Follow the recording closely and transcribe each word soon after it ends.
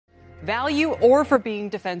Value or for being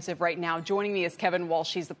defensive right now. Joining me is Kevin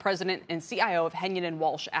Walsh. He's the president and CIO of Hennion and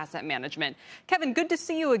Walsh Asset Management. Kevin, good to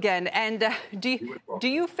see you again. And do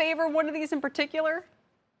you favor one of these in particular?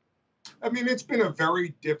 I mean, it's been a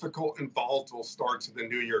very difficult and volatile start to the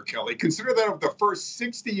new year, Kelly. Consider that of the first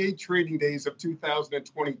 68 trading days of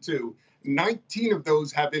 2022, 19 of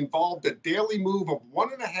those have involved a daily move of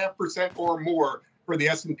 1.5% or more for the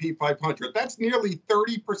S&P 500. That's nearly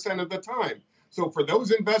 30% of the time. So for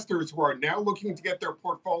those investors who are now looking to get their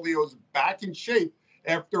portfolios back in shape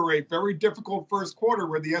after a very difficult first quarter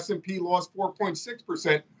where the S&P lost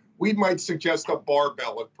 4.6%, we might suggest a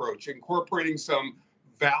barbell approach, incorporating some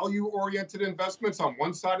value-oriented investments on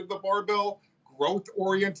one side of the barbell,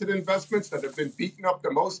 growth-oriented investments that have been beaten up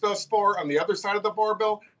the most thus far on the other side of the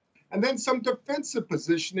barbell, and then some defensive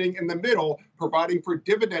positioning in the middle, providing for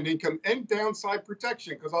dividend income and downside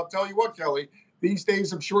protection. Because I'll tell you what, Kelly, these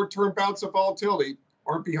days of short-term bouts of volatility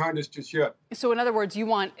aren't behind us just yet. So in other words, you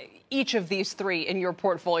want each of these three in your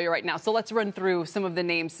portfolio right now. So let's run through some of the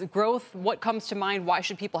names. Growth, what comes to mind? Why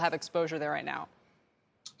should people have exposure there right now?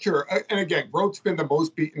 Sure. And again, growth's been the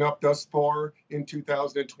most beaten up thus far in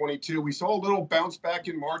 2022. We saw a little bounce back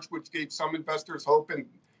in March, which gave some investors hope and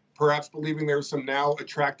perhaps believing there's some now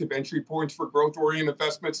attractive entry points for growth-oriented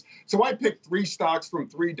investments. So I picked three stocks from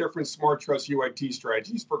three different Smart Trust UIT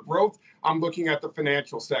strategies. For growth, I'm looking at the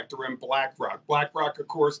financial sector and BlackRock. BlackRock, of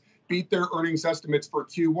course, beat their earnings estimates for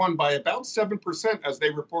Q1 by about 7% as they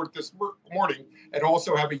report this morning, and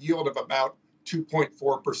also have a yield of about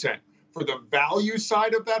 2.4%. For the value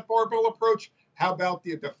side of that barbell approach, how about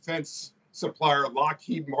the defense supplier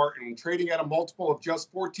Lockheed Martin, trading at a multiple of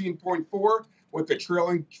just 14.4 with the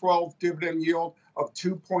trailing 12 dividend yield of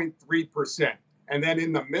 2.3%. And then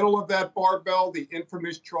in the middle of that barbell, the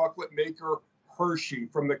infamous chocolate maker Hershey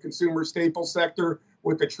from the consumer staples sector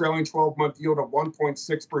with the trailing 12-month yield of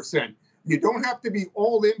 1.6%. You don't have to be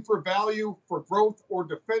all in for value, for growth, or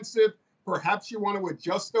defensive. Perhaps you want to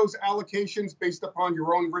adjust those allocations based upon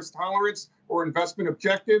your own risk tolerance or investment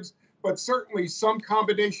objectives, but certainly some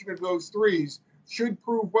combination of those threes should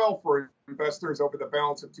prove well for investors over the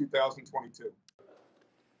balance of 2022.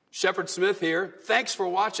 Shepard Smith here. Thanks for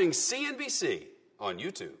watching CNBC on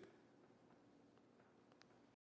YouTube.